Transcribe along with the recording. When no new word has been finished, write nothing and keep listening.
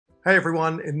Hey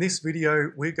everyone, in this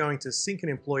video we're going to sync an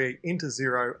employee into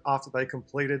Xero after they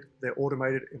completed their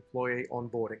automated employee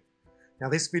onboarding. Now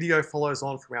this video follows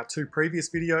on from our two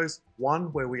previous videos,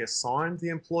 one where we assigned the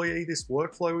employee this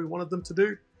workflow we wanted them to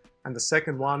do, and the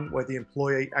second one where the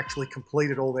employee actually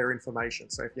completed all their information.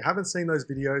 So if you haven't seen those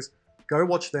videos, go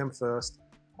watch them first,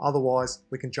 otherwise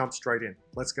we can jump straight in.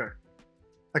 Let's go.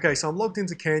 Okay, so I'm logged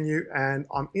into Canyou and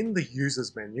I'm in the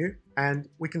users menu, and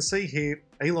we can see here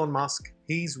Elon Musk,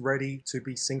 he's ready to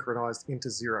be synchronized into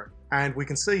Xero. And we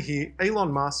can see here Elon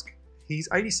Musk, he's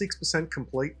 86%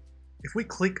 complete. If we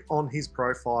click on his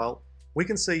profile, we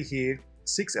can see here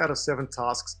 6 out of 7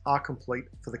 tasks are complete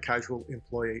for the casual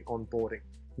employee onboarding.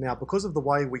 Now, because of the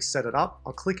way we set it up,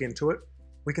 I'll click into it.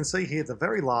 We can see here the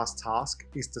very last task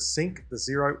is to sync the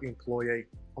Xero employee.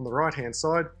 On the right hand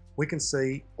side, we can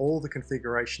see all the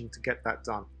configuration to get that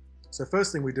done. So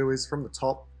first thing we do is from the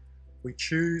top, we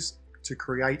choose to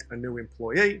create a new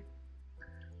employee.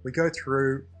 We go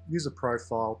through user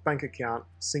profile, bank account,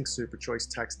 sync super choice,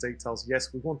 tax details.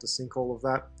 Yes, we want to sync all of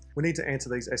that. We need to answer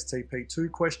these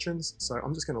STP2 questions. So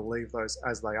I'm just going to leave those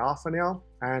as they are for now.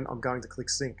 And I'm going to click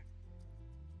sync.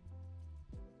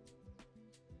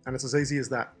 And it's as easy as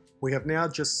that. We have now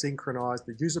just synchronized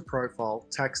the user profile,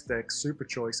 tax deck, super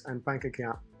choice, and bank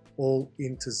account all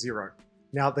into Xero.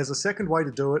 Now there's a second way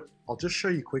to do it. I'll just show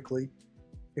you quickly.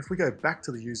 If we go back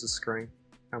to the user screen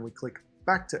and we click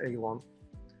back to Elon,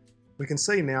 we can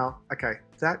see now, okay,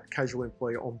 that casual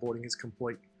employee onboarding is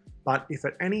complete. But if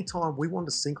at any time we want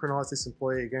to synchronize this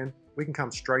employee again, we can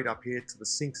come straight up here to the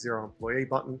Sync Xero Employee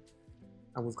button,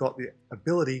 and we've got the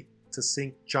ability to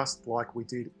sync just like we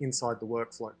did inside the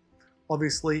workflow.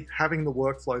 Obviously, having the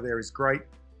workflow there is great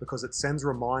because it sends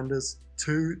reminders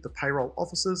to the payroll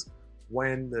officers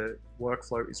when the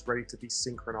workflow is ready to be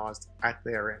synchronized at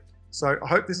their end. So I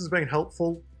hope this has been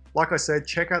helpful. Like I said,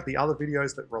 check out the other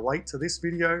videos that relate to this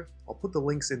video. I'll put the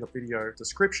links in the video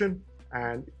description.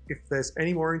 And if there's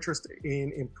any more interest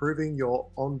in improving your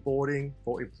onboarding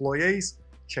for employees,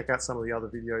 check out some of the other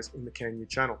videos in the Canyou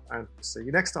channel, and see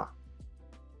you next time.